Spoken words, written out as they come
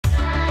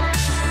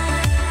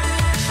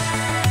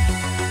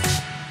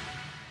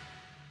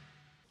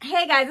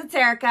Hey guys, it's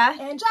Erica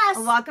and Jes.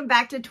 Welcome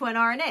back to Twin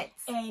R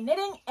Knits, a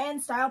knitting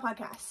and style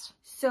podcast.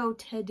 So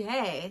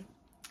today,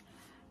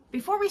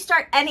 before we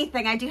start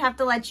anything, I do have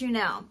to let you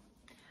know,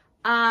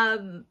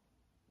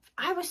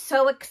 I was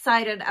so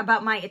excited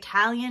about my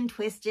Italian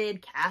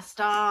twisted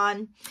cast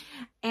on,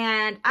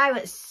 and I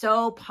was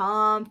so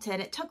pumped,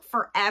 and it took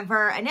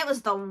forever, and it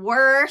was the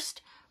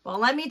worst. Well,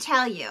 let me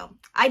tell you,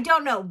 I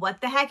don't know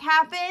what the heck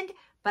happened,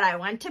 but I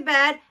went to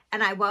bed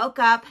and I woke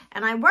up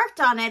and I worked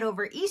on it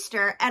over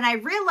Easter and I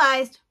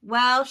realized,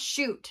 well,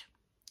 shoot,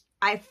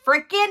 I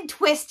freaking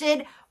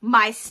twisted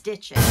my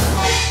stitches.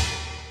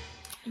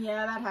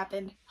 Yeah, that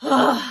happened.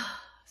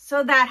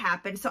 So that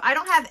happened. So I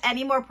don't have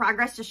any more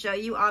progress to show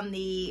you on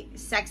the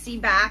sexy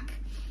back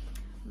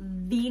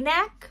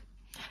V-neck.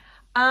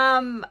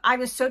 I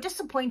was so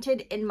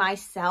disappointed in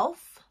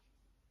myself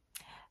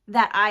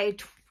that I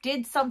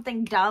did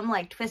something dumb,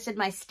 like twisted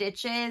my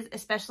stitches,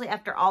 especially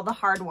after all the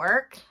hard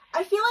work.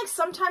 I feel like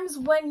sometimes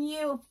when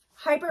you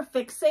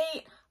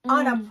hyperfixate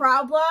on a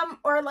problem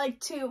or like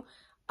to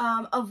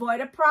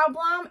avoid a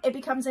problem, it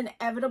becomes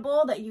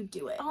inevitable that you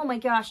do it. Oh my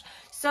gosh.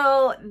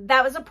 So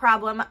that was a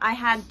problem.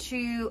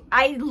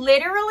 I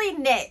literally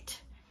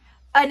knit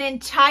an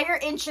entire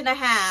 1.5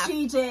 inches.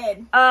 She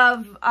did.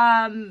 Of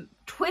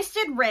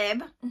twisted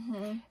rib.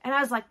 And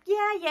I was like,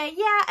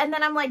 yeah. And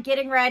then I'm like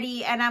getting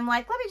ready and I'm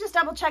like, let me just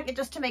double check it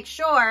just to make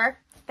sure.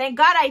 Thank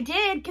God I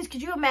did, because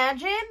could you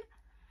imagine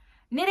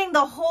knitting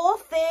the whole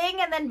thing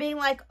and then being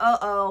like,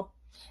 uh-oh.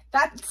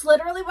 That's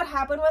literally what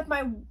happened with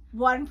my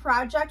one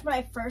project when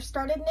I first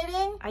started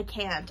knitting. I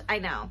can't. I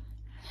know.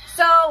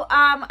 So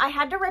I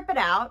had to rip it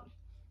out.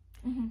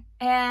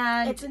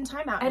 And it's in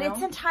timeout now. And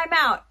it's in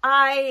timeout.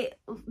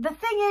 The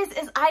thing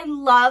is I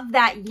love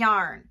that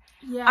yarn.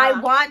 Yeah. I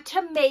want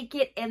to make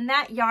it in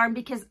that yarn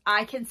because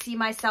I can see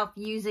myself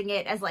using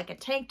it as like a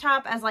tank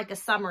top, as like a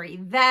summery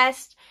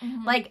vest.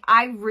 Like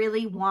I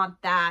really want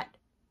that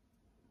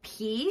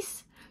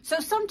piece. So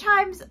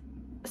sometimes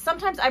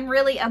I'm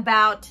really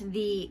about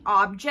the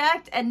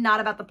object and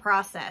not about the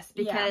process,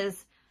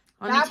 because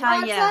let me tell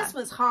you, that process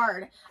was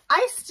hard.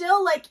 I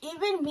still, like,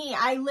 even me,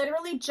 I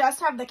literally just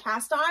have the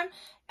cast on,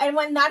 and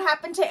when that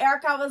happened to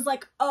Erica, I was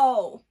like,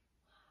 oh,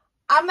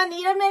 I'm gonna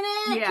need a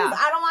minute, because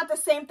I don't want the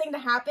same thing to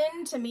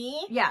happen to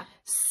me. Yeah.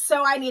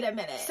 So I need a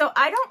minute. So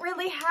I don't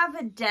really have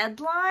a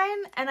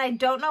deadline, and I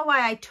don't know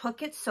why I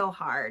took it so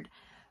hard.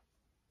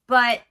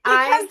 But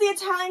because the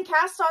Italian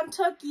cast on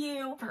took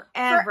you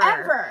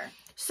forever.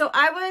 So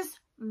I was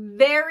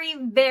very,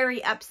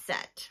 very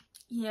upset.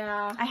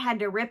 Yeah. I had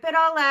to rip it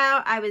all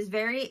out. I was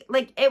very,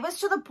 like, it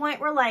was to the point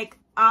where, like,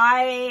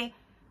 I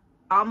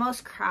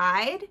almost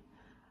cried.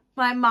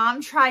 My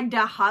mom tried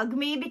to hug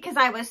me because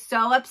I was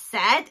so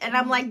upset. And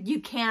I'm like, you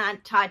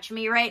can't touch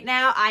me right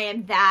now. I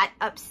am that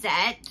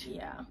upset.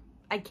 Yeah.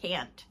 I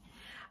can't.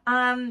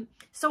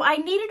 So I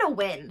needed a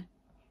win.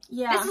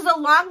 Yeah. This is a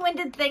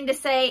long-winded thing to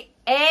say.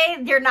 A,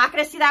 you're not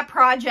going to see that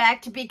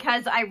project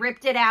because I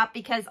ripped it out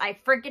because I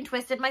freaking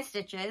twisted my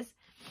stitches.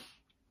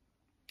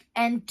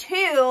 And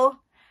 2,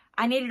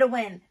 I needed a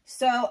win.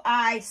 So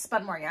I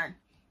spun more yarn.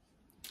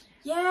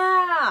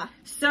 Yeah.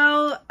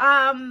 So,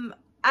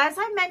 as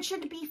I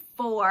mentioned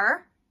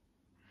before,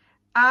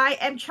 I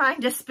am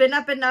trying to spin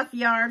up enough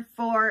yarn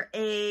for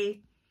a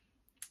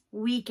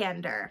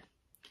weekender.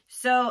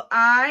 So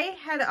I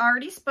had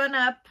already spun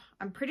up,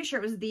 I'm pretty sure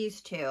it was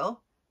these 2.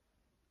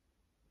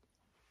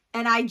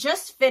 And I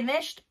just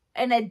finished,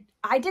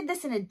 I did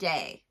this in a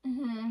day.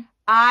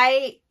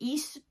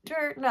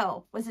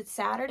 Was it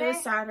Saturday? It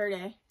was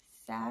Saturday.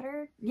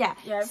 Saturday? Yeah,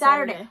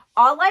 Saturday.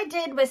 All I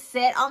did was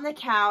sit on the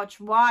couch,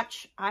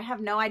 watch. I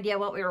have no idea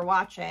what we were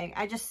watching.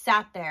 I just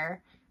sat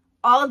there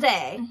all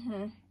day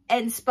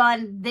and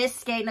spun this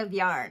skein of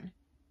yarn.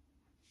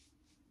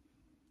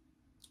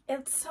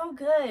 It's so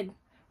good.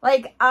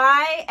 Like,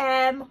 I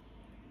am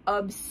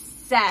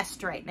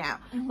obsessed right now.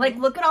 Like,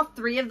 look at all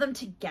 3 of them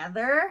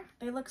together.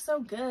 They look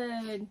so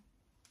good.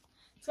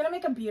 It's gonna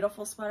make a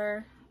beautiful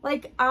sweater.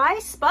 Like, I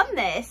spun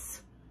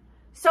this.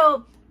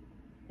 So,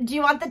 do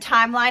you want the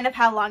timeline of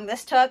how long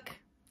this took?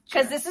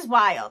 Because this is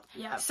wild.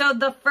 Yeah. So,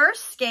 the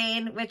first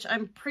skein, which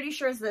I'm pretty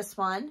sure is this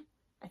one,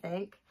 I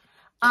think.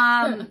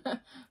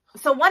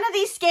 So, one of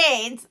these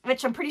skeins,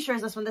 which I'm pretty sure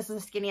is this one, this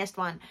is the skinniest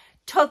one,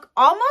 took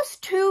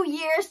almost 2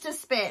 years to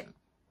spin.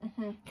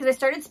 Because I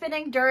started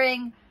spinning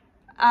during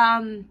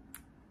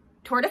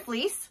Tour de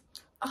Fleece.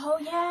 Oh,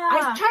 yeah.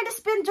 I tried to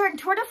spin during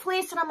Tour de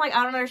Fleece, and I'm like,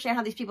 I don't understand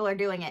how these people are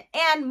doing it.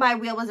 And my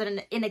wheel was in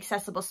an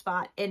inaccessible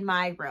spot in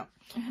my room.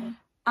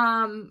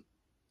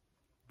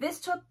 This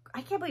took,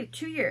 I can't believe,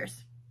 2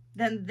 years.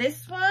 Then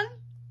this one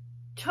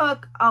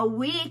took a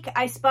week.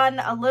 I spun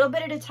a little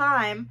bit at a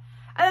time.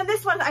 And then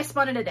this one, I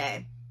spun in a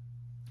day.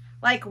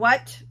 Like,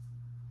 what?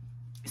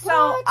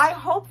 So, I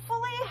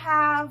hopefully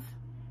have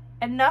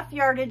enough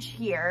yardage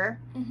here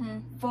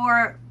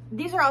for,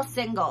 these are all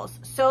singles.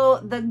 So,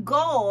 the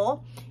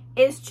goal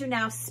is to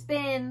now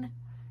spin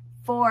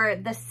for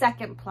the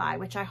second ply,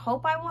 which I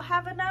hope I will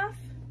have enough.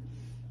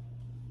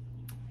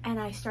 And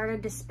I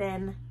started to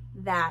spin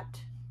that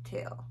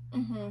too.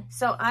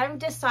 So I've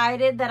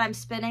decided that I'm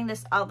spinning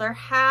this other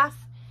half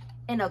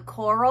in a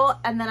coral,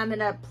 and then I'm going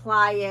to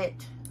apply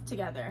it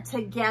together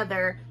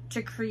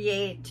to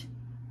create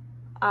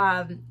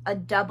a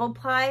double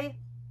ply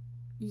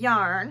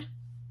yarn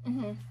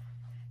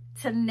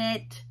to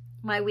knit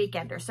my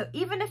weekender. So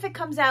even if it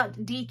comes out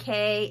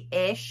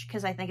DK-ish,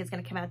 because I think it's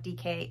going to come out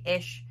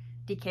DK-ish,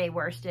 DK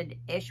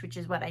worsted-ish, which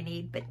is what I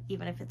need, but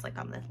even if it's like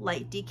on the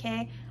light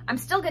DK, I'm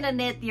still going to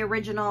knit the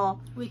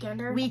original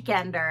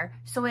weekender,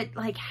 so it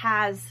like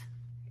has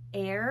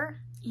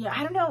air. Yeah.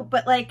 I don't know,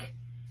 but like,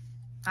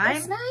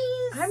 it's nice.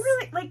 I'm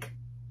really like,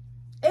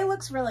 it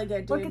looks really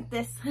good, dude. Look at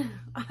this.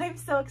 I'm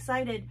so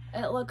excited.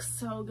 It looks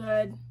so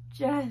good.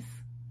 Jess.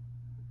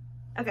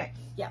 Okay.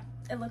 Yeah,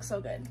 it looks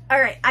so good. All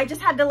right, I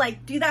just had to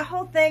like do that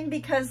whole thing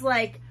because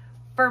like,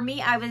 for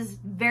me, I was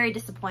very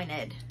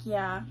disappointed.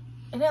 Yeah.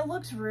 And it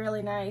looked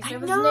really nice. It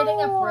was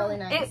knitting up really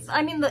nice.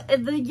 I mean,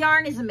 the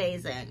yarn is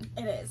amazing.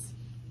 It is.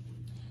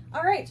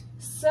 All right,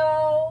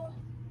 so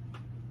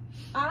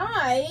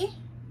I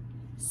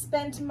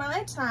spent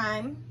my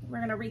time, we're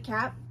gonna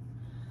recap.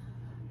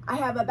 I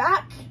have a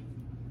back,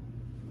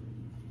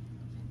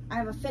 I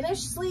have a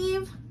finished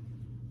sleeve,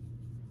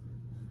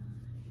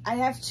 I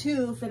have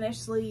 2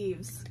 finished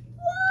sleeves.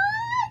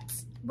 What?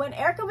 When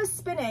Erica was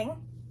spinning,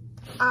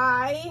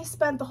 I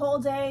spent the whole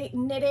day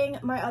knitting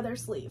my other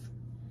sleeve.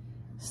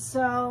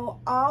 So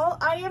all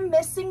I am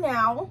missing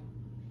now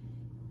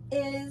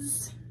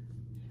is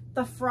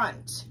the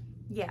front.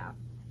 Yeah.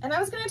 And I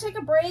was going to take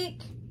a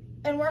break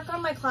and work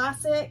on my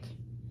classic,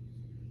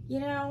 you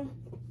know,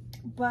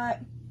 but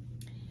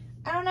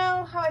I don't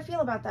know how I feel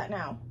about that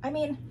now. I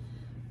mean,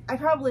 I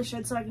probably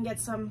should so I can get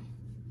some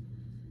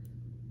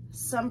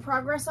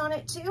progress on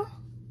it too.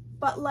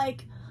 But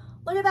like,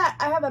 look at that.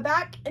 I have a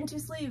back and 2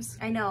 sleeves.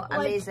 I know, like,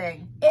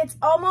 amazing. It's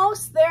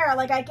almost there.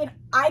 Like I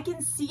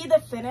can see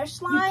the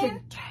finish line. You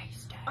can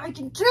taste it. I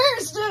can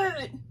taste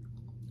it.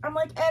 I'm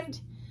like, and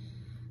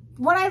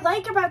what I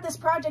like about this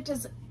project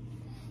is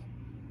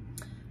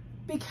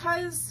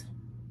because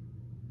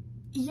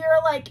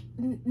you're like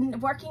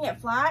working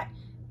it flat,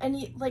 and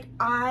you like,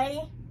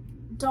 I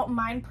don't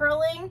mind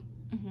purling,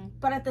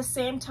 but at the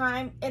same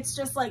time, it's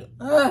just like,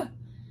 ugh,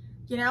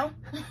 you know?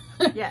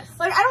 Yes.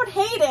 Like, I don't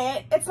hate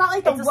it. It's not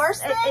like the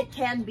worst thing. It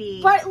can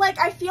be. But like,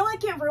 I feel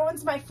like it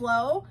ruins my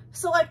flow.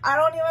 So like, I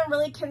don't even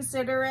really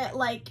consider it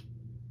like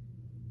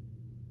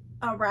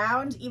a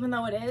round, even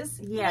though it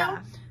is. Yeah. You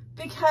know?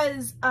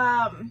 Because,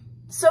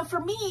 so for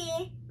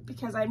me,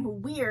 because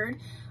I'm weird,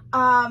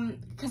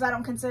 because I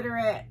don't consider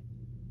it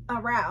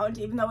a round,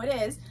 even though it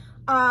is,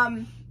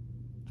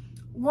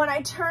 when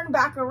I turn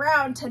back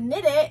around to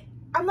knit it,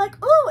 I'm like,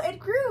 ooh, it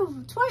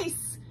grew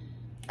twice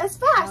as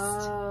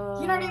fast.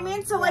 You know what I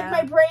mean? So like,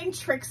 my brain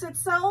tricks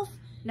itself.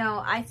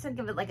 No, I think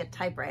of it like a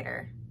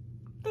typewriter.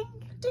 Ding,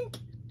 ding,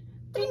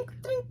 ding,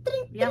 ding,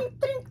 ding, ding,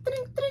 ding,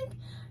 ding, ding.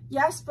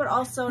 Yes, but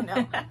also no.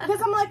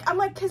 Because I'm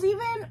like, because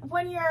even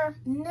when you're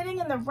knitting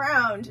in the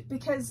round,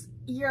 because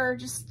you're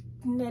just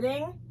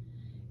knitting,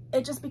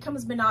 it just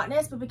becomes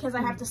monotonous. But because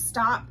I have to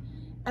stop,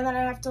 and then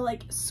I have to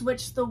like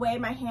switch the way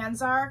my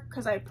hands are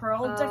because I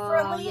purl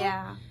differently.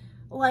 Yeah.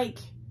 Like,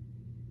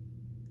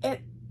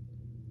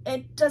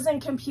 it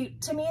doesn't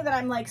compute to me that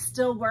I'm like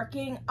still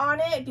working on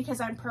it because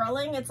I'm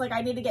purling. It's like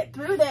I need to get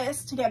through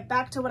this to get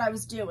back to what I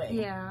was doing.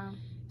 Yeah.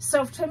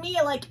 So to me,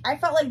 like, I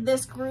felt like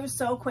this grew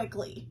so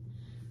quickly,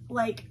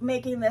 like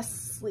making this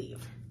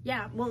sleeve.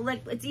 Yeah. Well,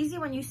 like, it's easy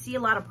when you see a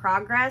lot of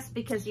progress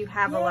because you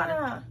have a lot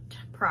of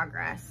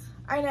progress.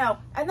 I know.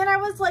 And then I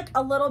was like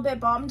a little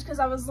bit bummed because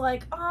I was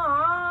like,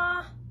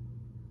 ah,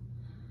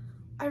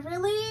 I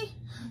really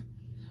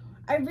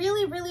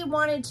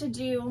wanted to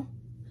do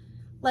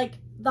like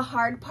the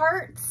hard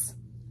parts,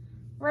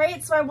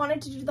 right? So I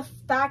wanted to do the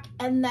back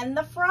and then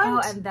the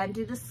front. Oh, and then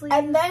do the sleeves?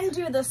 And then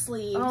do the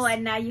sleeves. Oh,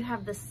 and now you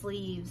have the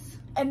sleeves.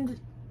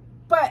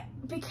 But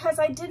because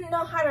I didn't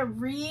know how to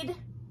read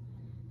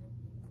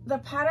the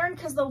pattern,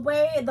 because the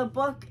way the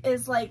book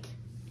is like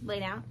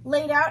laid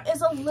out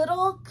is a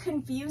little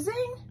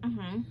confusing.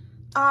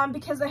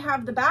 Because they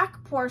have the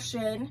back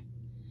portion,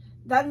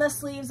 then the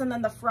sleeves, and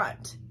then the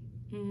front.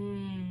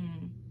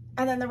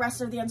 And then the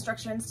rest of the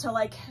instructions to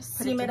like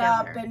seam it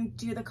up and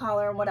do the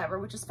collar and whatever,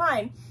 which is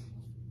fine.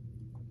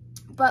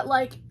 But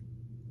like,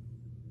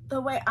 the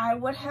way I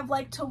would have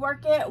liked to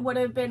work it would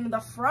have been the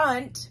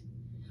front.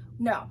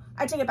 No,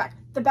 I take it back.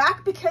 The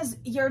back, because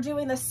you're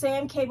doing the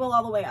same cable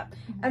all the way up.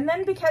 And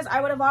then because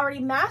I would have already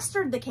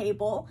mastered the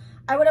cable,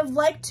 I would have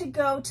liked to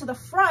go to the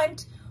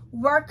front,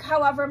 work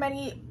however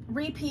many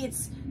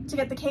repeats to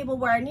get the cable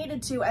where I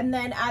needed to, and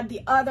then add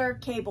the other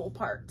cable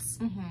parts.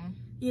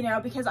 You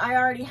know, because I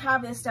already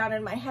have this down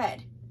in my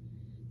head.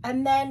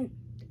 And then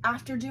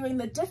after doing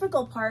the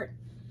difficult part,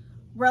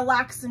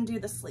 relax and do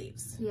the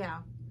sleeves. Yeah.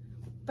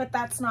 But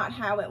that's not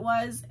how it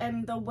was.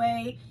 And the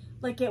way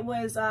like it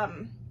was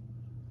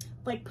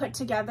like put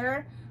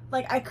together,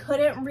 like I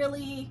couldn't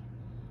really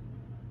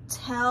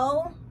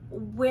tell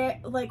where,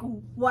 like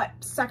what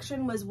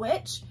section was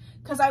which,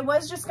 because I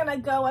was just gonna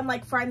go and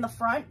like find the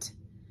front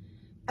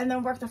and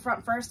then work the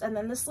front first and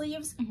then the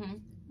sleeves. Mm-hmm.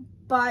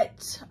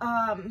 But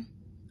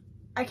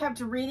I kept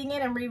reading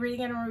it and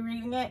rereading it and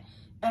rereading it,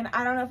 and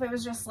I don't know if it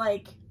was just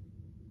like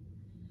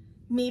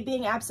me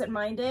being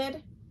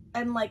absent-minded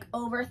and like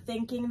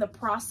overthinking the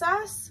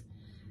process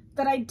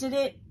that I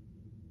didn't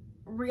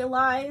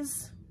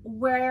realize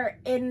where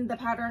in the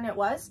pattern it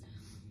was.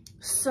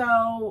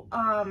 So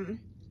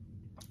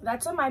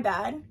that's on my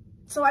bad.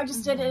 So I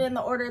just did it in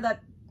the order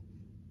that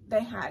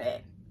they had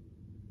it.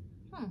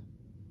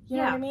 You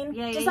know what I mean?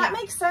 Yeah, Does that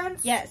make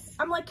sense? Yes.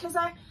 I'm like,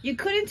 you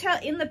couldn't tell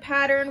in the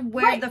pattern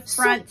where the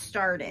front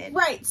started.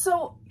 Right.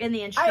 So in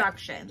the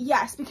instruction.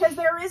 Yes, because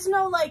there is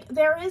no like,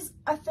 there is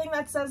a thing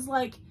that says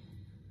like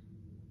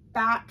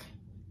back,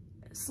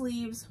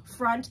 sleeves,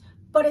 front,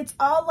 but it's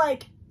all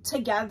like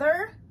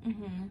together.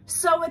 Mm-hmm.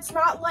 So it's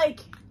not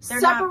like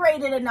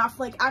separated enough,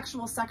 like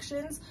actual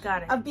sections.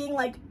 Got it. Of being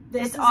like,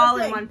 this it's is all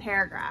in one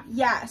paragraph.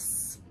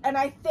 Yes. And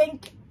I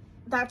think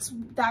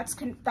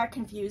that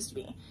confused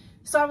me.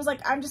 So I was like,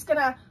 I'm just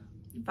gonna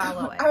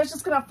follow it. I was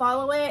just gonna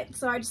follow it.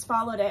 So I just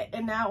followed it.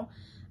 And now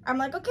I'm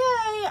like,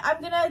 okay,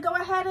 I'm gonna go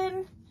ahead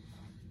and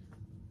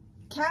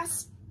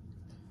cast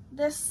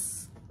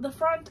the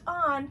front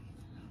on.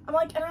 I'm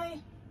like,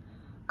 and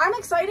I'm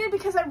excited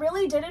because I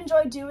really did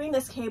enjoy doing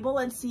this cable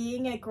and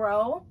seeing it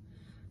grow.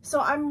 So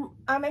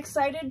I'm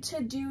excited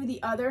to do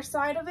the other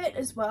side of it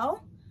as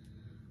well,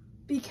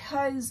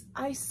 because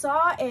I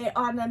saw it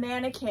on the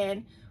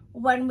mannequin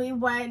when we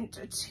went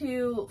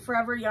to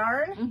Forever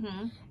Yarn.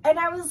 Mm-hmm. And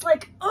I was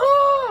like,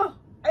 oh,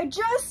 I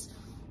just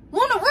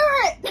want to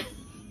wear it.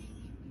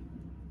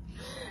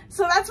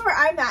 So that's where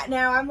I'm at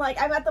now. I'm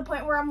at the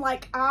point where I'm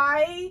like,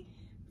 I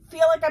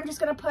feel like I'm just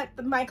going to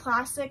put my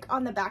classic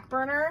on the back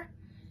burner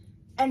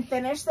and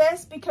finish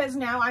this, because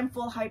now I'm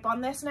full hype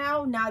on this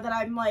now that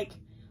I'm like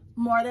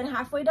more than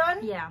halfway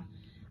done. Yeah.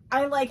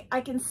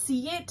 I can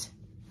see it,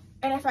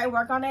 and if I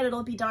work on it,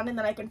 it'll be done, and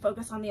then I can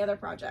focus on the other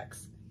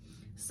projects.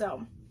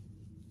 So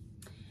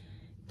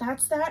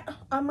that's that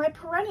on my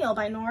Perennial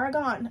by Norah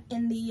Gauhaun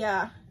in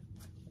the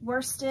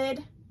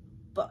worsted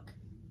book.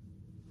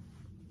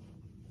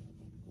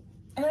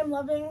 And I'm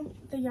loving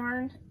the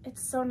yarn.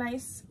 It's so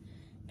nice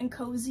and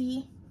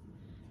cozy,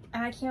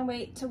 and I can't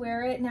wait to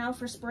wear it now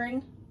for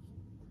spring.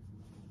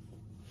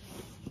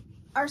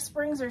 Our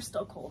springs are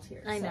still cold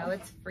here. I know,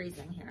 it's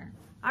freezing here.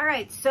 All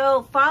right,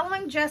 so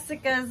following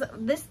Jessica's,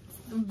 this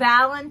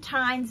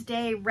Valentine's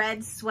Day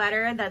red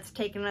sweater that's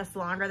taken us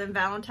longer than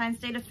Valentine's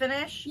Day to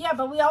finish. Yeah,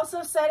 but we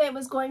also said it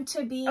was going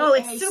to be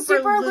it's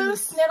super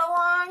loose knit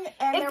along,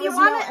 and if there you was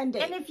want no end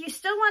date. And if you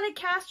still want to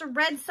cast a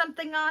red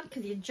something on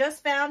because you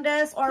just found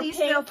us, or please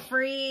pink, feel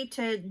free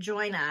to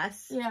join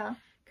us. Yeah.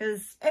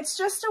 Because it's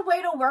just a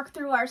way to work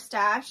through our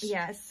stash.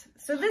 Yes.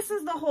 So this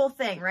is the whole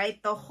thing,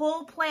 right? The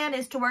whole plan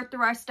is to work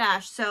through our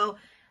stash. So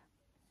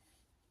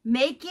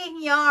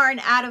making yarn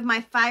out of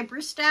my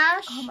fiber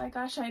stash. Oh my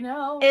gosh, I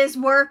know. Is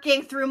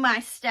working through my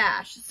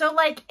stash. So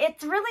like,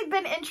 it's really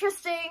been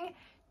interesting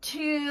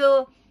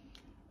to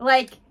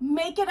like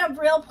make it a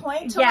real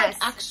point to like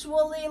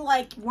actually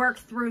like work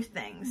through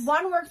things.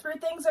 Work through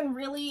things and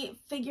really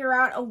figure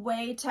out a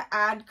way to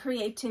add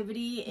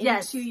creativity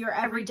into your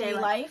everyday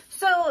life.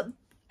 So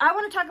I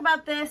want to talk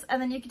about this,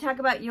 and then you can talk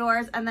about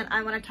yours, and then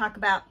I want to talk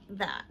about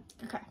that.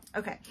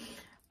 Okay.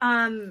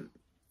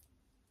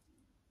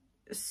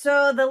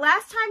 So the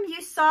last time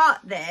you saw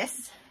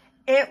this,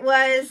 it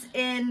was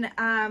in,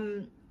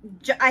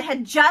 I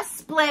had just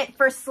split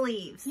for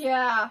sleeves.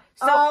 Yeah.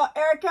 So,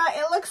 Erica,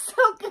 it looks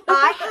so good.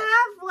 I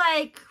have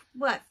like,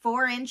 what,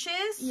 4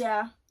 inches?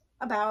 Yeah,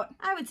 about.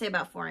 I would say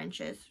about 4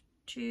 inches.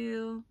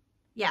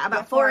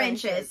 About 4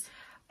 inches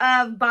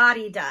of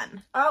body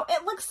done. Oh,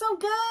 it looks so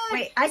good.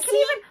 Wait, I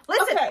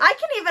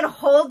can even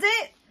hold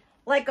it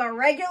like a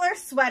regular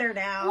sweater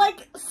now.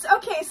 Like,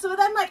 okay, so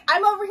then like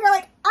I'm over here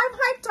like I'm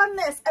hyped on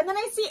this, and then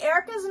I see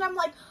Erica's and I'm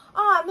like,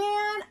 oh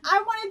man,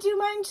 I want to do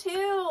mine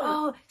too.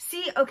 Oh,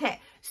 see, okay,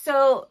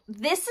 so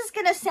this is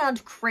gonna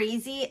sound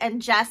crazy,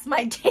 and Jess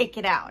might take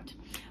it out,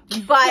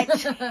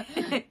 but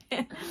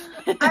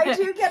I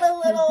do get a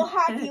little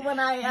happy when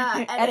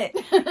I edit.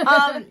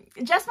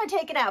 Jess might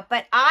take it out,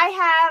 but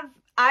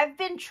I've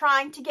been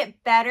trying to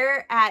get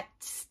better at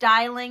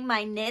styling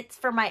my knits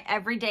for my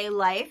everyday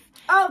life.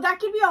 Oh, that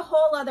could be a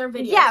whole other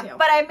video. Yeah, too.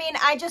 but I mean,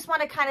 I just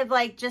want to kind of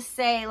like just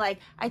say like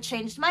I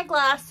changed my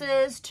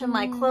glasses to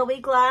my Chloe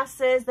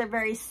glasses. They're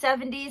very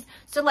 70s.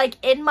 So like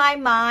in my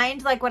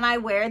mind, like when I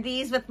wear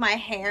these with my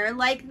hair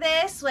like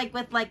this, like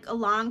with like a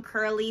long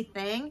curly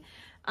thing,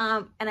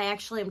 and I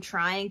actually am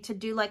trying to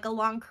do like a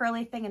long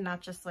curly thing and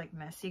not just like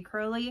messy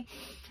curly,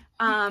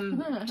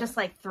 just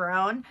like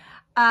thrown.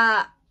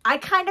 I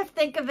kind of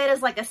think of it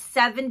as like a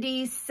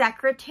 70s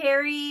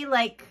secretary,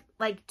 like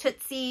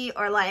Tootsie,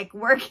 or like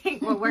working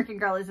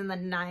girl is in the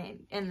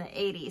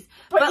 80s.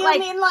 But you like,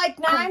 mean like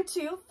 9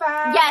 to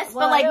 5? Yes,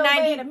 but like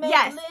 90.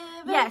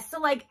 Yes. So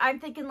like I'm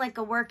thinking like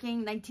a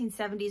working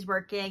 1970s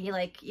working,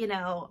 like, you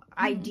know,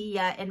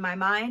 idea in my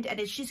mind,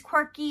 and she's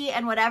quirky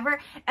and whatever.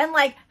 And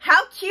like,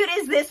 how cute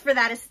is this for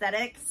that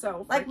aesthetic?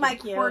 So like my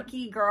cute.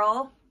 Quirky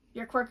girl.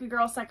 Your quirky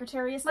girl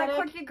secretary aesthetic?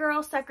 My quirky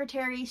girl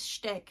secretary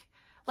shtick.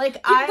 Like,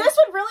 this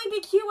would really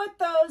be cute with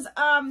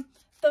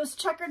those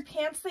checkered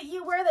pants that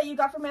you wear that you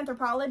got from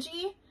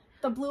Anthropologie.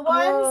 The blue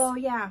ones. Oh,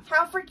 yeah.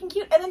 How freaking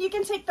cute. And then you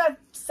can take the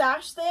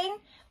sash thing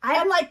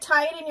and like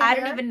tie it in your hair. I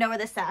don't even know where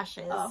the sash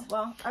is. Oh,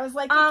 well, I was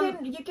like,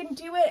 you can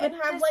do it and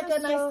have like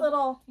a nice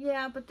little...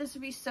 Yeah, but this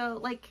would be so,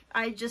 like,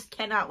 I just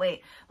cannot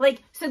wait.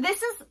 Like, so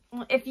this is,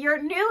 if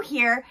you're new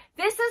here,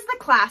 this is the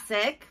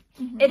classic.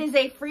 Mm-hmm. It is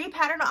a free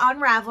pattern on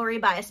Ravelry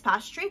by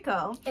Espace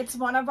Tricot. It's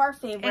one of our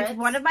favorites. It's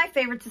one of my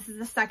favorites. This is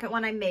the second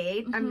one I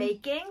made. Mm-hmm. I'm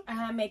making. And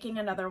I'm making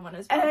another one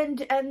as well.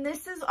 And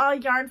this is all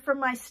yarn from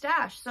my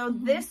stash. So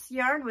this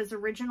yarn was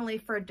originally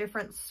for a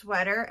different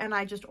sweater, and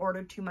I just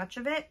ordered too much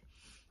of it.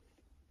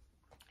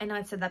 I know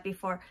I said that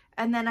before.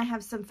 And then I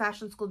have some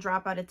Fashion School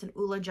Dropout. It's an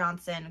Ula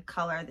Johnson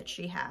color that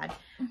she had.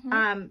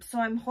 So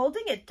I'm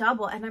holding it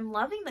double, and I'm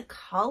loving the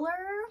color.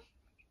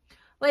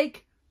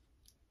 Like,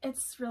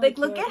 it's really like,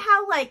 look cute. at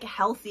how, like,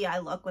 healthy I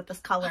look with this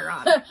color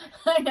on.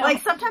 I know.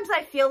 Like, sometimes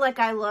I feel like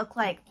I look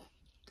like,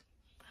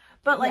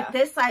 but like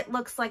this,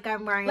 looks like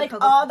I'm wearing like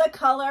all the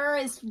color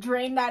is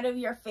drained out of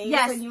your face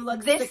and you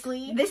look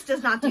sickly. This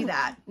does not do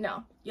that.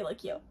 No, you look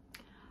cute.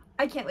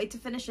 I can't wait to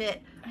finish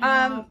it.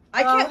 I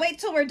can't wait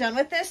till we're done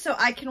with this so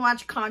I can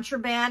watch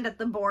Contraband at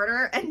the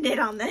border and knit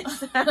on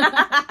this.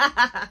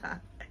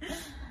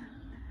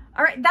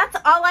 All right, that's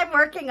all I'm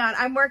working on.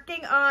 I'm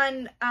working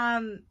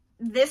on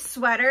this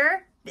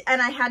sweater,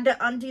 and I had to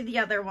undo the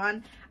other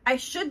one. I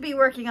should be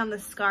working on the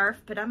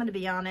scarf, but I'm going to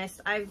be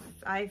honest, I've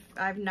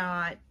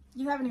not.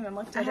 You haven't even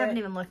looked at it. I haven't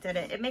even looked at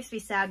it. It makes me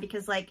sad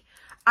because, like,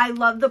 I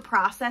love the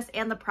process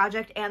and the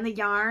project and the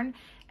yarn,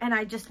 and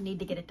I just need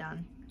to get it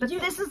done. But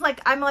this is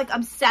like, I'm like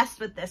obsessed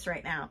with this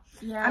right now.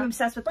 Yeah. I'm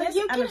obsessed with this. But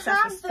you I'm can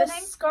obsessed have with the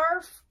spinning.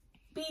 scarf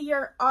be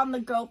your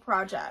on-the-go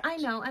project. I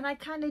know, and I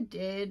kind of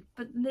did,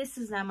 but this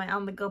is not my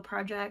on-the-go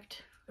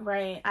project.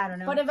 Right. I don't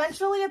know. But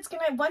eventually it's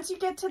gonna, once you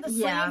get to the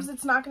sleeves,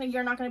 it's not gonna,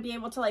 you're not gonna be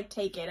able to like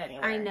take it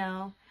anywhere. I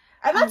know.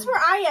 And that's where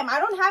I am. I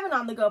don't have an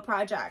on-the-go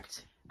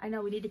project. I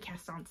know, we need to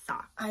cast on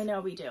socks. I know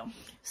we do.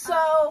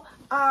 So,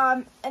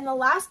 in the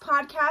last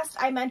podcast,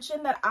 I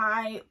mentioned that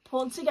I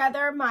pulled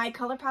together my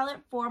color palette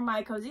for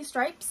my Cozy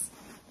Stripes.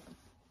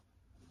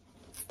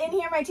 In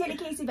here, my Tana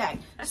Casey bag.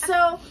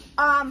 So,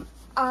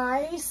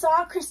 I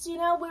saw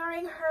Christina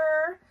wearing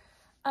her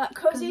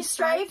Cozy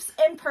Stripes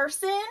in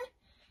person.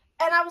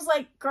 And I was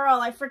like, girl,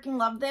 I freaking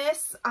love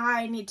this.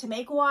 I need to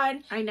make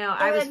one. I know,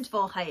 I was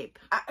full hype.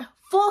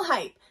 Full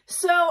hype.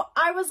 So,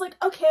 I was like,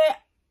 okay,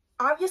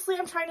 obviously,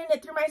 I'm trying to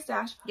knit through my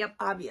stash. Yep.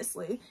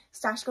 Obviously.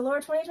 Stash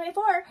Galore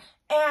 2024.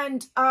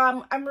 And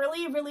I'm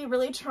really, really,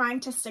 really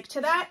trying to stick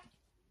to that.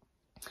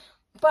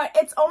 But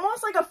it's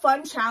almost like a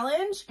fun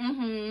challenge.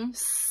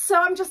 So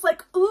I'm just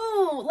like,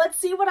 ooh, let's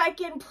see what I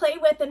can play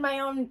with in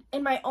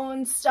my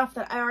own stuff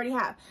that I already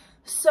have.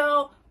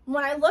 So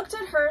when I looked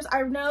at hers,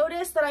 I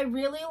noticed that I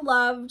really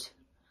loved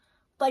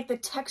like the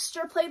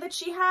texture play that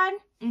she had.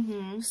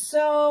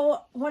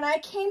 So when I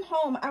came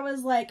home, I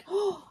was like,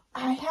 oh,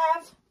 I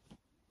have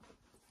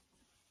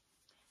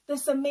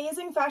this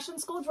amazing Fashion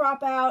School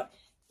Dropout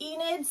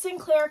Enid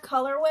Sinclair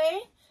colorway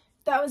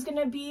that was going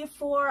to be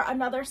for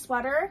another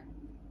sweater.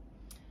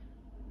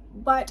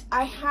 But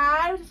I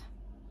had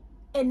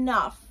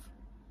enough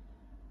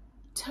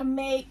to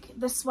make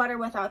the sweater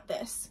without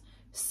this.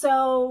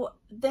 So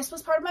this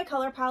was part of my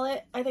color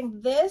palette. I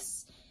think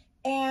this,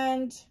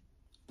 and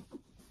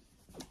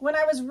when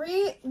I was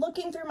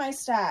looking through my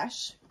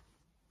stash,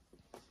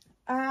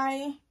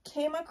 I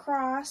came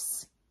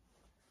across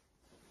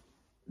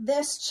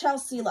this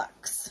Chelsea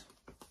Luxe.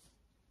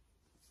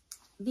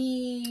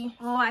 Oh,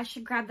 I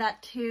should grab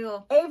that too.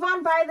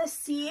 Avon by the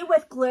Sea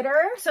with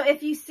glitter. So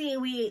if you see,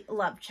 we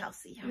love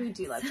Chelsea yarns. We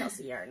do love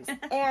Chelsea yarns.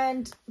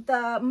 And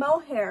the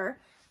mohair,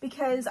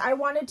 because I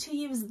wanted to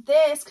use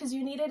this because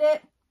you needed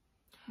it.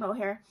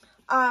 Mohair.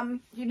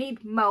 You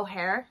need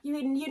mohair.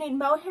 You need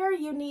mohair.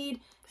 You need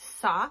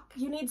sock.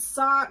 You need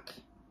sock.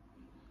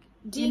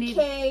 DK. You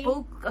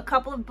need a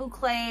couple of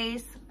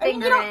bouclés.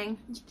 Fingering.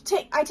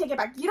 I take it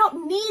back. You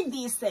don't need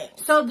these things.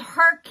 So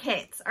her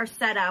kits are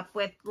set up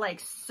with like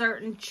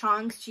certain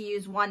chunks to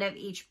use one of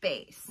each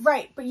base.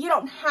 Right, but you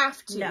don't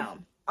have to. No.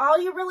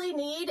 All you really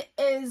need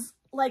is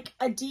like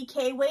a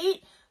DK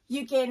weight.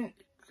 You can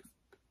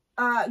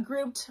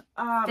grouped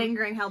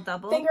fingering held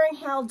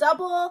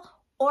double,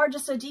 or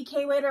just a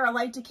DK weight or a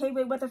light DK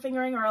weight with a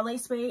fingering or a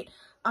lace weight.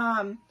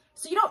 So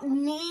you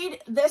don't need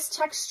this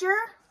texture,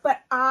 but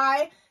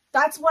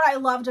that's what I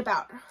loved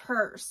about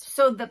hers.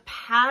 So the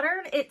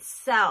pattern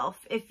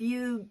itself, if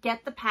you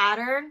get the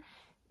pattern,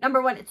 number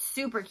one, it's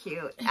super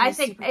cute. I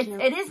think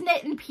it is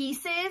knit in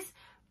pieces.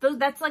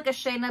 That's like a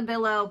Shania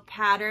Billow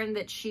pattern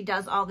that she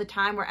does all the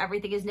time where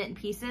everything is knit in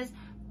pieces.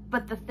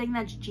 But the thing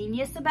that's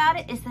genius about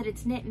it is that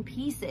it's knit in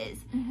pieces.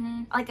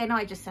 Like, I know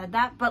I just said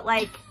that, but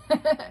like,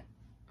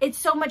 it's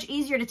so much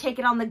easier to take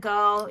it on the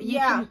go. You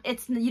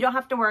don't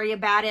have to worry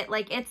about it.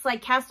 Like, it's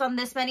like cast on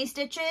this many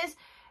stitches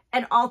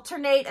and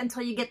alternate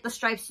until you get the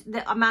stripes,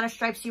 the amount of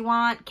stripes you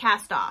want,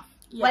 cast off.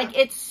 Yeah. Like,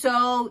 it's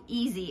so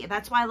easy.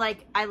 That's why,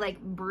 like, I,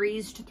 like,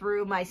 breezed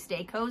through my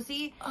Stay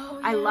Cozy. Oh,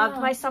 yeah. I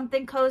loved my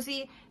Something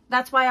Cozy.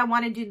 That's why I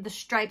want to do the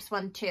stripes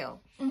one, too.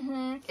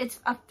 Mm-hmm. It's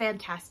a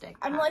fantastic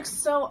pattern. I'm like,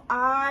 so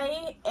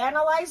I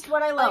analyzed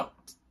what I liked.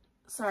 Oh.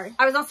 Sorry.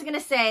 I was also going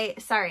to say,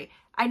 sorry.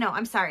 I know,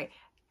 I'm sorry.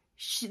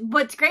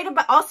 What's great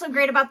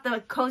about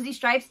the Cozy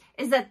Stripes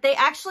is that they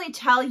actually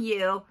tell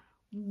you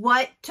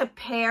what to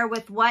pair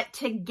with what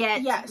to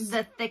get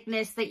the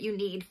thickness that you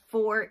need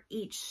for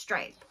each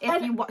stripe.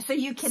 If you want, so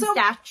you can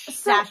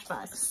stash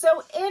bust.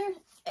 So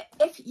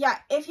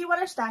if you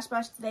want a stash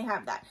bust, they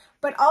have that.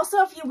 But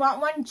also if you want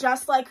one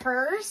just like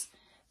hers,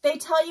 they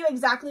tell you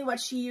exactly what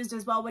she used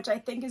as well, which I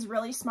think is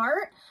really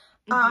smart.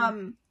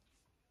 Mm-hmm.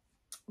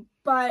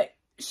 But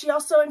she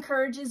also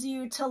encourages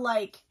you to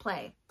like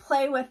play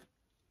with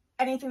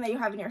anything that you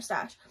have in your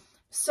stash.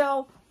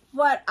 So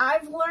what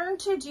I've learned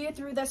to do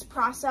through this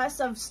process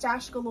of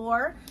Stash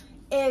Galore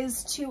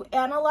is to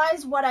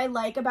analyze what I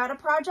like about a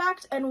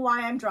project and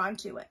why I'm drawn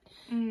to it.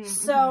 Mm-hmm.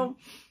 So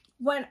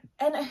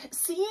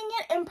seeing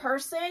it in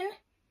person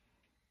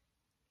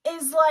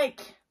is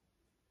like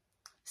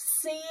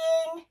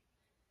seeing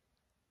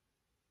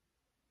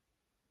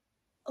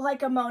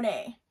like a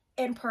Monet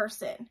in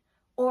person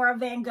or a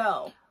Van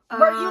Gogh,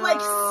 where you like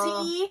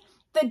see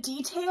the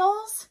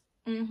details.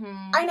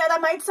 Mm-hmm. I know that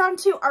might sound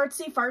too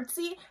artsy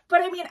fartsy,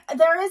 but I mean,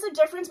 there is a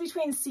difference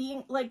between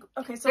seeing, like,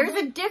 okay, so there's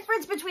a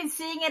difference between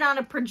seeing it on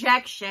a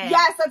projection.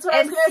 Yes, that's what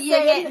I was going to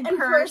say in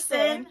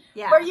person.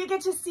 Yeah. Where you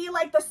get to see,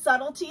 like, the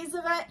subtleties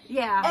of it.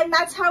 Yeah. And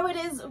that's how it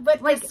is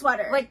with the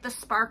sweater. Like the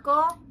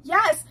sparkle?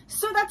 Yes.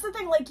 So that's the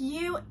thing, like,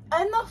 you,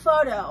 in the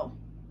photo,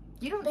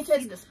 you don't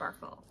see the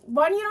sparkle.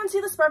 One, you don't see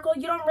the sparkle.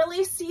 You don't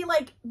really see,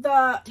 like,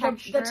 the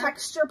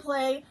texture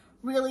play.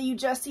 Really, you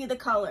just see the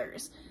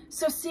colors.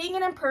 So seeing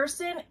it in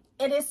person,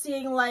 it is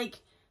seeing like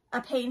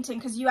a painting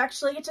because you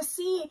actually get to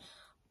see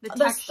the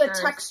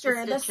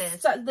texture,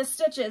 the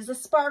stitches, the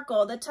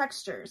sparkle, the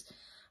textures,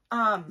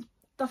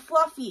 the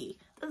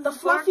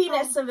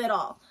fluffiness of it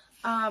all.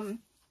 I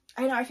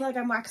know I feel like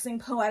I'm waxing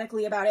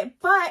poetically about it,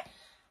 but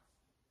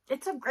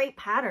it's a great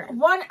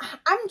pattern.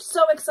 I'm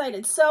so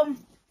excited. So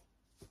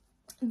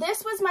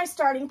this was my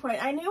starting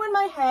point. I knew in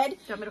my head. Do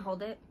you want me to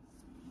hold it?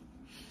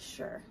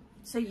 Sure.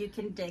 So you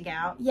can dig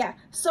out. Yeah.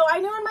 So I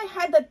knew in my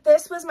head that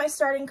this was my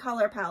starting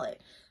color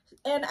palette.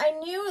 And I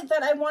knew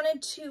that I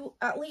wanted to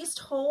at least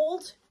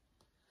hold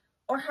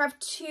or have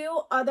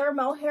 2 other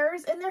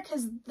mohairs in there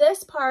because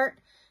this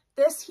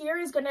here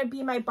is going to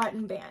be my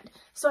button band.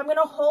 So I'm going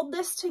to hold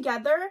this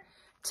together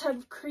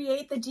to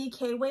create the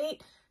DK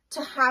weight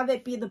to have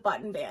it be the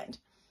button band.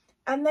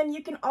 And then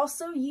you can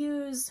also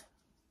use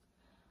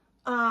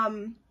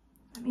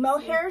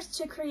mohairs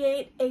to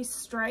create a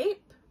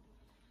stripe.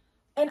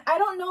 And I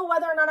don't know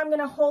whether or not I'm going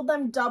to hold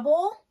them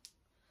double,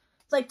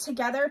 like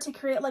together to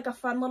create like a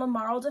fun little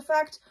marled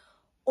effect,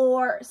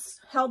 or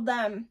held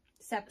them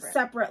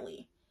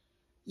separately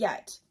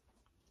yet.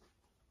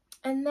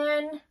 And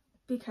then,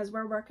 because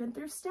we're working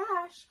through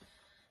stash,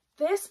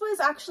 this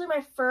was actually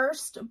my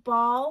first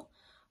ball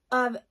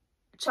of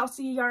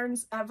Chelsea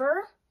yarns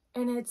ever.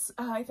 And it's,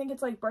 I think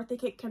it's like birthday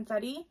cake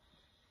confetti.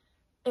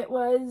 It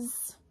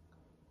was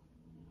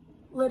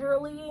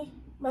literally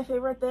my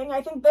favorite thing.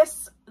 I think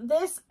this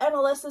and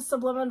Alyssa's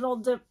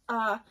subliminal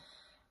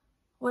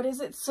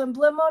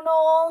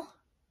subliminal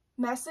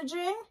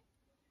messaging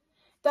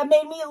that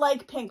made me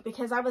like pink,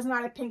 because I was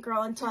not a pink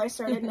girl until I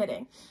started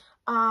knitting.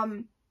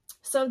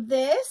 So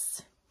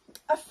this,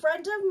 a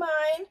friend of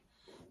mine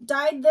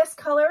dyed this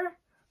color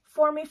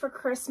for me for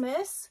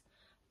Christmas,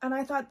 and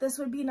I thought this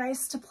would be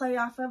nice to play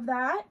off of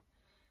that.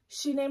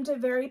 She named it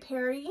Very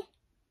Perry,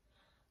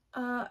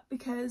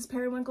 because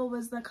periwinkle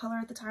was the color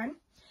at the time.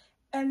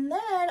 And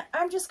then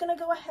I'm just going to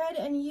go ahead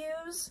and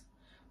use,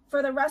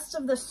 for the rest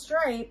of the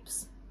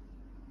stripes.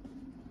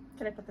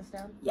 Can I put this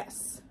down?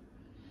 Yes.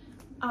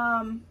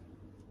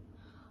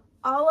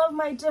 All of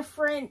my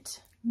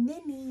different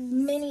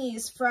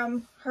minis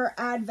from her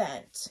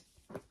advent.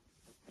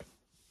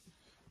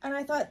 And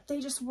I thought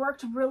they just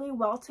worked really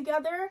well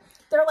together.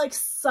 They're like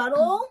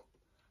subtle.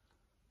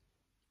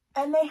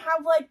 And they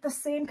have like the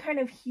same kind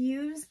of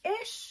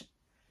hues-ish.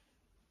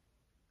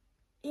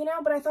 You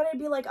know, but I thought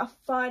it'd be like a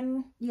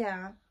fun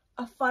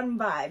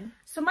vibe.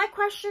 So my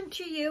question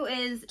to you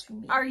is,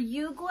 are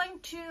you going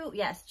to,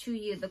 yes, to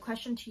you, the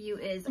question to you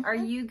is, are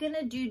you going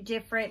to do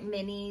different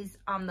minis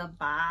on the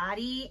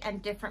body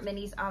and different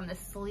minis on the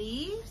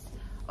sleeves?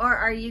 Or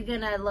are you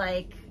going to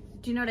like,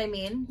 do you know what I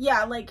mean?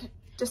 Yeah, like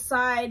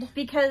decide.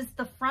 Because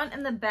the front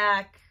and the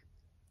back,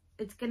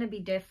 it's going to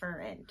be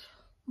different.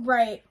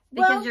 Right.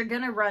 Because you're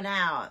going to run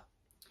out,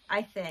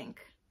 I think.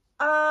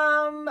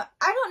 I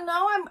don't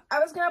know. I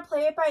was going to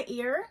play it by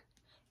ear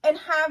and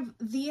have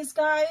these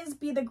guys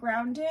be the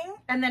grounding.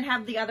 And then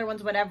have the other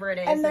ones, whatever it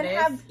is. And then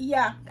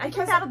yeah. I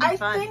think that'll be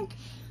fun.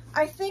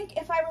 I think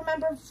if I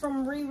remember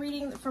from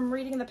reading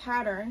the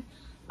pattern,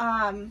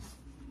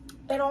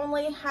 it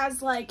only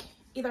has like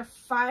either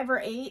 5 or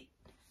 8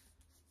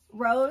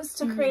 rows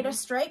to create a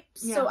stripe.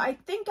 Yeah. So I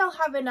think I'll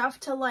have enough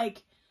to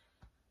like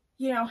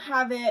you know,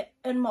 have it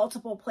in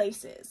multiple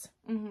places.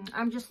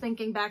 I'm just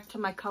thinking back to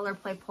my color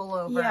play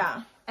pullover.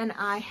 Yeah. And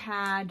I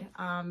had,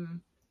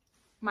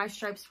 my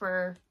stripes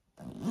were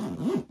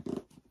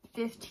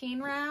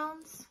 15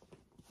 rounds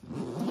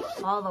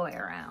all the way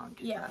around.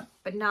 Yeah.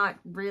 But not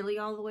really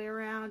all the way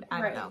around. I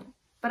don't know.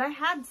 But I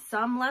had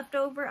some left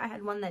over. I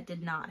had one that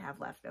did not have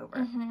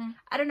leftover.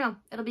 I don't know.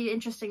 It'll be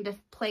interesting to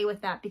play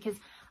with that because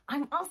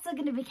I'm also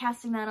going to be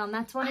casting that on.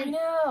 That's one. I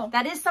know.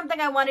 That is something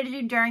I wanted to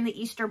do during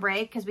the Easter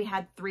break because we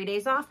had 3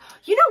 days off.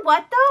 You know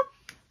what,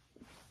 though?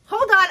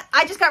 Hold on.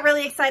 I just got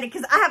really excited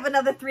because I have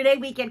another 3-day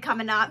weekend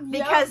coming up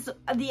because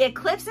the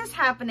eclipse is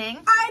happening.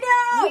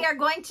 I know. We are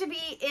going to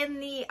be in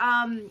the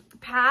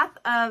path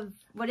of,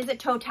 what is it,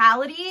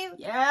 totality?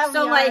 Yeah,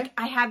 so, like,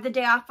 I have the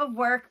day off of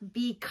work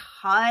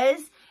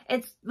because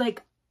it's,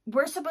 like,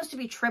 we're supposed to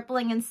be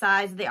tripling in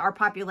size our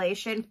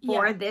population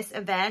for this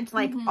event.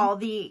 Like, all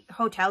the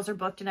hotels are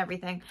booked and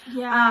everything.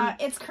 Yeah,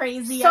 it's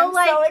crazy. So, I'm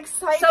like, so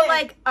excited. So,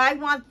 like, I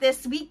want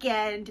this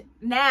weekend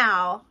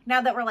now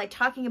that we're, like,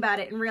 talking about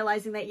it and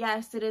realizing that,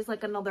 yes, it is,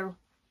 like, another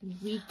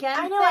weekend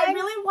I know, I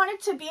really want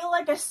it to be,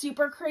 like, a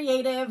super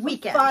creative,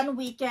 fun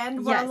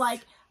weekend where,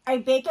 like, I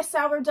bake a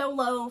sourdough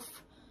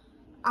loaf,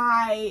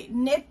 I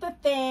knit the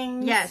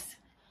things. Yes.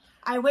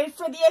 I wait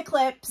for the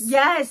eclipse.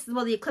 Yes.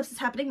 Well, the eclipse is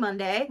happening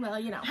Monday. Well,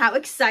 you know. How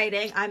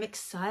exciting. I'm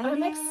excited.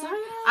 I'm excited.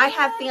 I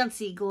have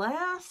fancy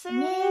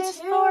glasses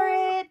for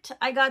it.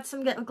 I got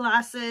some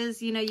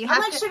glasses. You know, you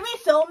have to... should we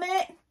film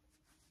it?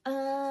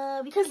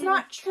 Because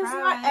not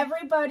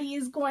everybody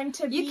is going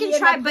to be you can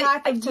try, in the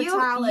path of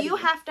totality. You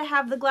have to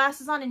have the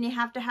glasses on, and you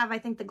have to have, I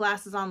think, the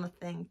glasses on the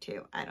thing,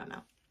 too. I don't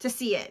know. To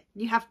see it.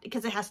 You have to,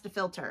 because it has to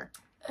filter.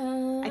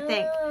 I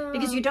think.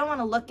 Because you don't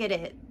want to look at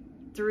it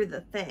through the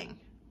thing.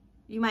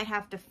 You might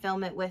have to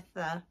film it with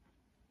the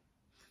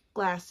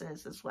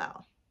glasses as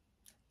well.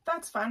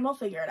 That's fine. We'll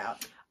figure it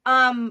out.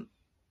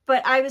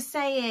 But I was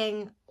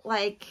saying,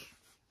 like,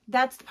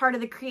 that's part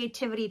of the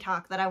creativity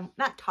talk that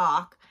not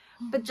talk,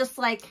 but just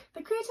like...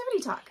 The creativity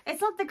talk.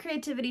 It's not the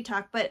creativity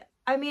talk, but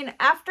I mean,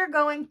 after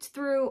going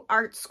through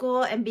art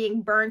school and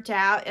being burnt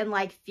out and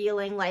like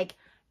feeling like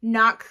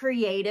not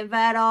creative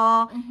at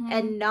all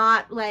and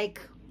not like...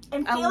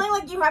 And feeling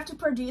like you have to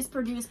produce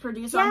on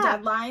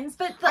deadlines.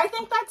 But I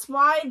think that's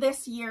why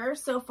this year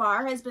so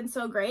far has been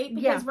so great.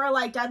 Because we're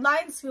like,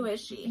 deadlines? Who is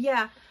she?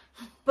 Yeah.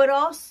 But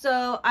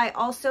also, I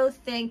also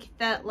think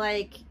that,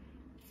 like,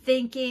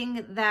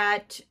 thinking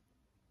that,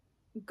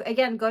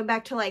 again, going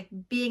back to, like,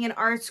 being in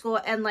art school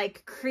and,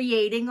 like,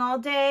 creating all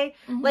day.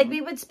 Like, we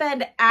would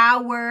spend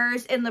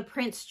hours in the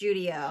print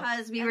studio.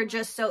 Because we were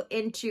just so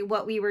into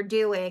what we were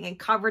doing and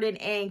covered in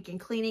ink and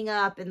cleaning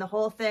up and the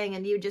whole thing.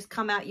 And you just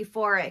come out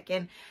euphoric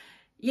and...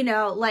 You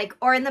know, like,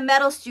 or in the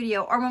metal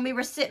studio, or when we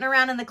were sitting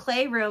around in the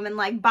clay room and,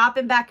 like,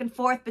 bopping back and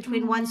forth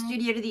between one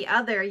studio to the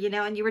other, you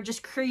know, and you were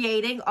just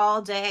creating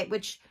all day,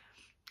 which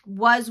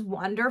was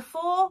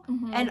wonderful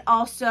and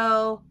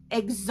also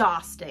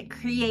exhausting,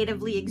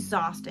 creatively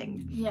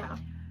exhausting. Yeah.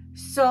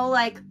 So,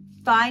 like,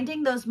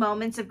 finding those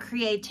moments of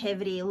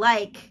creativity,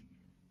 like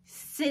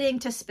sitting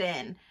to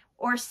spin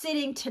or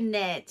sitting to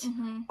knit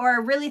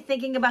or really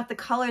thinking about the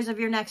colors of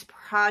your next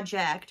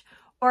project,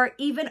 or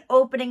even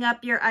opening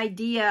up your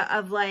idea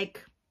of,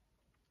 like,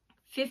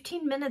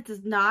 15 minutes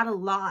is not a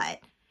lot.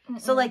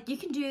 So, like, you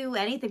can do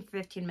anything for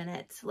 15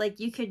 minutes. Like,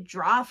 you could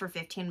draw for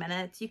 15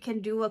 minutes. You can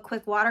do a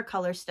quick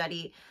watercolor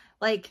study.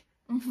 Like,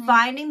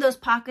 finding those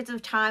pockets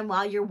of time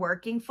while you're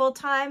working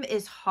full-time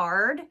is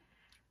hard.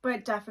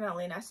 But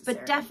definitely necessary.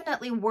 But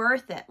definitely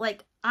worth it.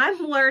 Like,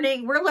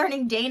 we're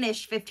learning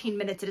Danish 15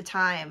 minutes at a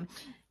time.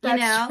 You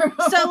know? True.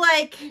 So,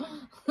 like,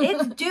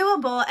 it's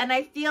doable. And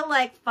I feel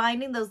like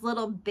finding those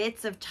little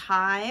bits of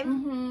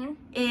time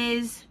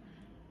is,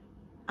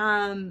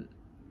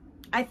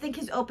 I think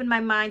has opened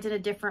my mind in a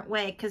different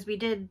way. Because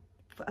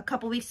a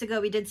couple weeks ago,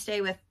 we did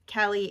stay with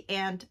Kelly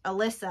and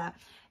Alyssa.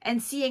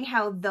 And seeing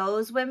how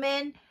those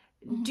women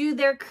do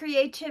their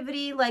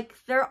creativity, like,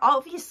 they're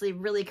obviously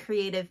really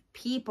creative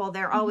people.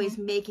 They're always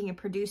making and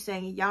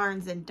producing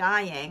yarns and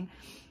dyeing.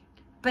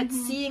 But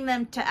seeing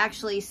them to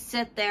actually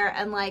sit there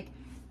and, like,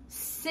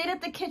 sit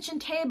at the kitchen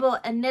table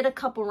and knit a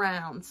couple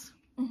rounds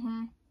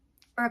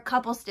or a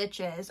couple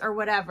stitches or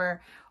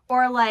whatever,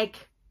 or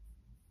like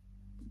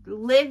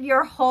live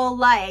your whole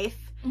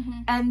life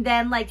and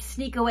then like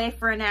sneak away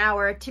for an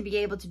hour to be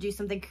able to do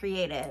something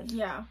creative.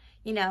 Yeah.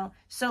 You know,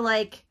 so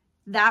like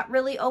that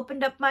really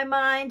opened up my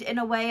mind in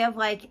a way of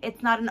like,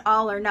 it's not an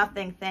all or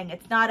nothing thing.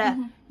 It's not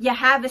a, you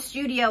have a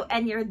studio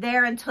and you're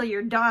there until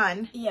you're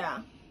done.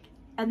 Yeah.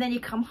 And then you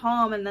come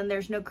home and then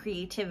there's no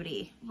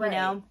creativity, you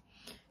know?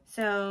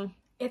 So...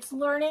 It's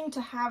learning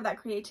to have that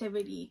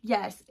creativity.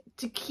 Yes,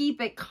 to keep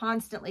it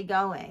constantly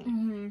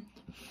going.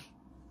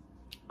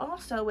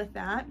 Also with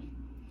that,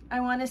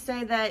 I want to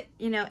say that,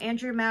 you know,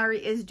 Andrew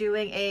Mowry is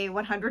doing a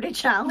 100-day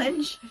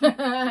challenge. And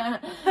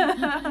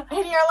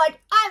you're like,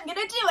 I'm going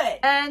to do it.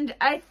 And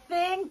I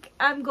think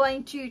I'm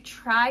going to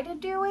try to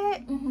do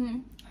it.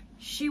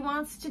 She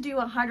wants to do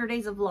 100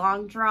 days of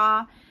long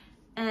draw.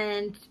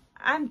 And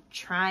I'm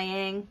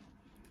trying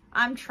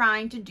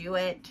to do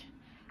it.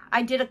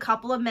 I did a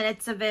couple of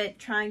minutes of it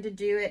trying to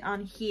do it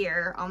on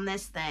here, on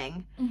this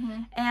thing.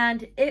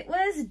 And it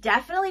was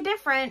definitely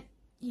different.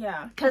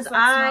 Yeah. Because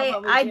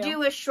I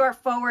do a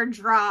short forward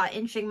draw,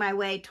 inching my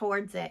way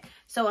towards it.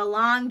 So a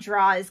long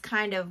draw is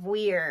kind of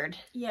weird.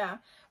 Yeah.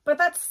 But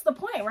that's the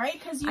point, right?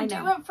 Because you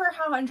do it for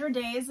 100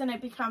 days and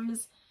it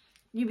becomes...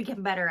 You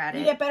become better at it.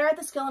 You get better at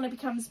the skill and it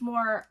becomes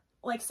more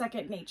like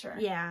second nature.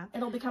 Yeah.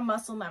 It'll become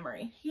muscle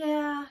memory.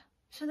 Yeah.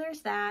 So there's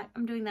that.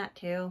 I'm doing that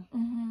too.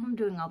 I'm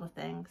doing all the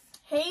things.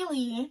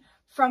 Haley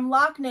from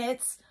Lock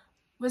Knits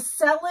was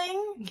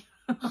selling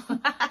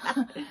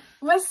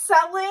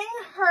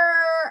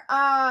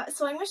her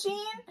sewing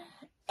machine,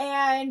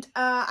 and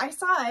I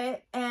saw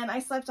it and I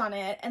slept on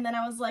it, and then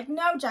I was like,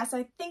 no, Jess,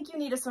 I think you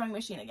need a sewing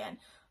machine again.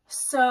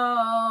 So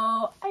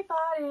I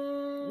bought it.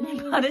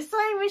 You bought a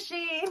sewing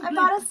machine. I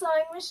bought a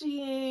sewing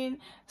machine.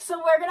 So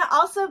we're gonna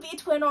also be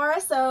Twin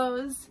Norah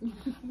sews.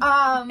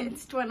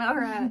 It's Twin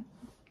Norah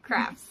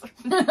crafts.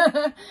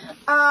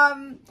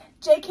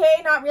 JK,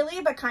 not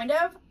really, but kind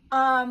of.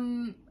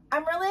 I'm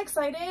really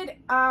excited.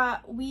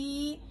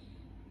 We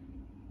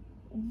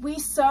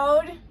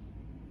sewed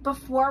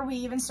before we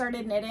even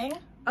started knitting.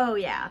 Oh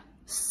yeah.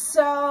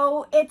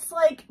 So it's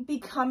like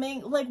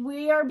becoming, like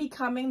we are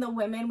becoming the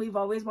women we've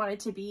always wanted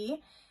to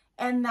be.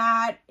 And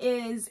that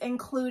is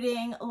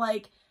including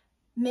like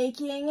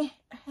making,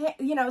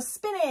 you know,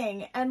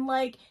 spinning and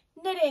like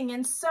knitting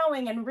and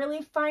sewing and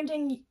really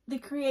finding the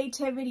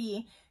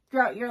creativity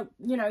throughout your,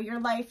 you know, your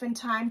life and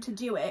time to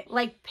do it.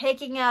 Like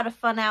picking out a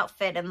fun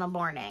outfit in the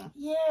morning.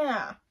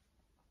 Yeah.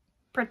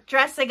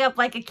 Dressing up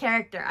like a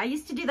character. I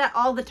used to do that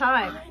all the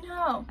time. I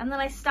know. And then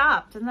I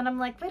stopped. And then I'm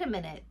like, wait a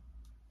minute.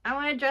 I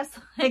want to dress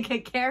like a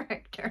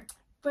character.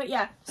 But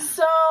yeah,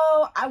 so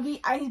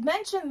I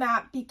mentioned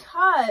that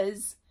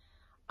because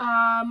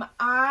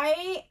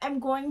I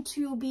am going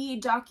to be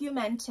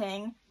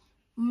documenting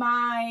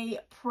my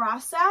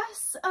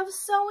process of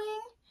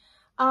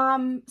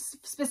sewing,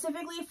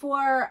 specifically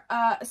for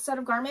a set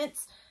of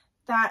garments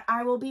that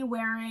I will be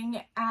wearing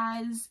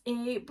as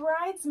a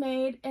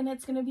bridesmaid, and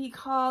it's going to be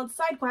called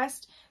Side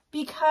Quest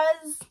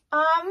because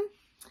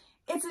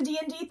it's a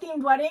D&D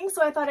themed wedding,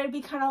 so I thought it'd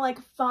be kind of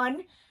like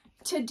fun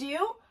to do,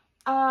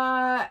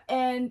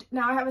 and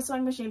now I have a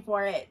sewing machine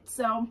for it,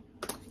 so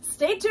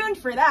stay tuned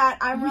for that.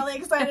 I'm really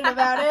excited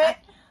about it.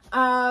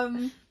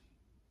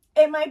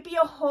 It might be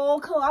a whole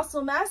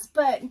colossal mess,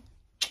 but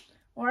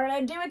we're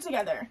gonna do it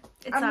together.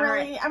 I'm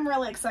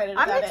really excited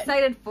about it. I'm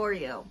excited for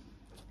you.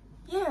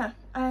 Yeah,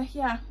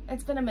 yeah,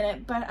 it's been a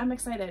minute, but I'm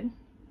excited.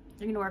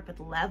 You're gonna work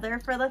with leather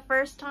for the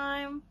first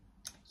time?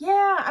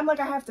 Yeah, I'm like,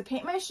 I have to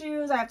paint my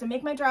shoes, I have to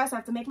make my dress, I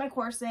have to make my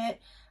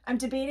corset. I'm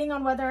debating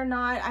on whether or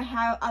not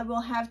I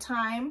will have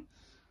time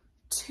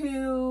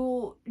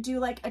to do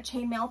like a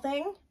chainmail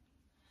thing.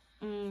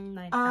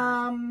 Nice.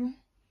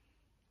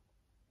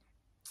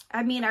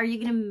 I mean, are you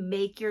gonna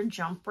make your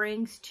jump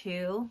rings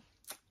too?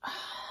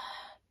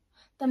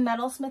 The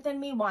metalsmith in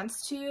me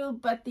wants to,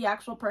 but the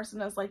actual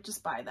person is like,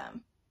 just buy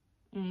them.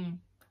 Do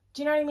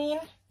you know what I mean?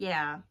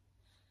 Yeah.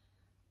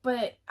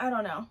 But I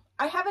don't know.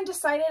 I haven't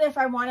decided if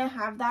I want to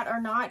have that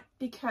or not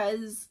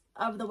because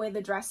of the way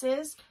the dress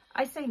is.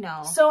 I say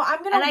no. So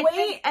I'm going to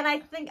wait.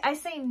 I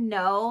say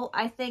no.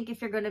 I think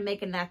if you're going to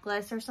make a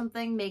necklace or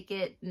something, make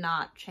it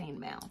not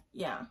chainmail.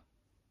 Yeah.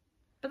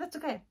 But that's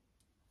okay.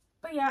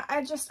 But yeah,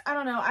 I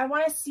don't know. I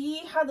want to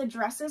see how the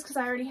dress is because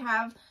I already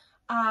have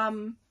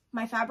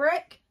my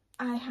fabric.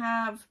 I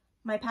have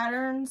my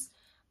patterns.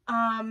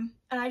 And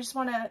I just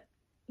want to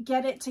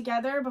get it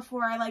together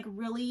before I like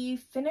really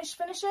finish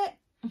it.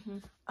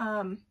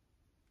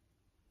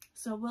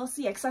 So we'll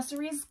see.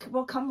 Accessories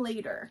will come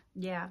later.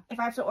 Yeah. If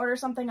I have to order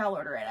something, I'll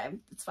order it.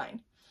 It's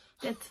fine.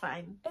 It's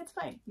fine. It's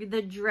fine.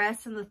 The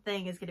dress and the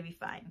thing is going to be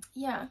fine.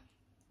 Yeah.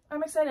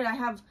 I'm excited. I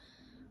have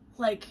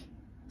like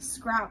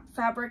scrap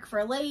fabric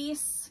for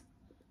lace.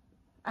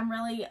 I'm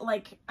really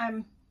like,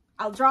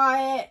 I'll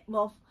draw it.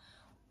 Well,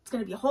 it's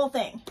going to be a whole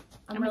thing.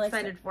 I'm really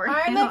excited for it.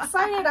 I'm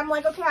excited. I'm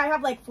like, okay, I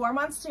have like 4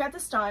 months to get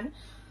this done.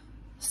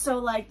 So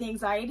like the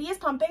anxiety is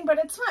pumping, but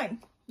it's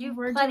fine. You've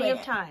plenty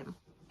of time.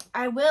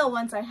 I will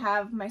once I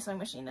have my sewing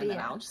machine, and then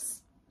I'll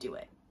just do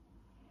it.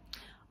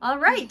 All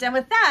right, and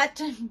with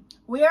that,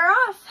 we are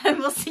off. And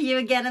we'll see you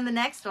again in the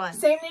next one.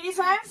 Same nitty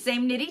time.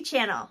 Same nitty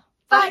channel.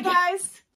 Bye guys.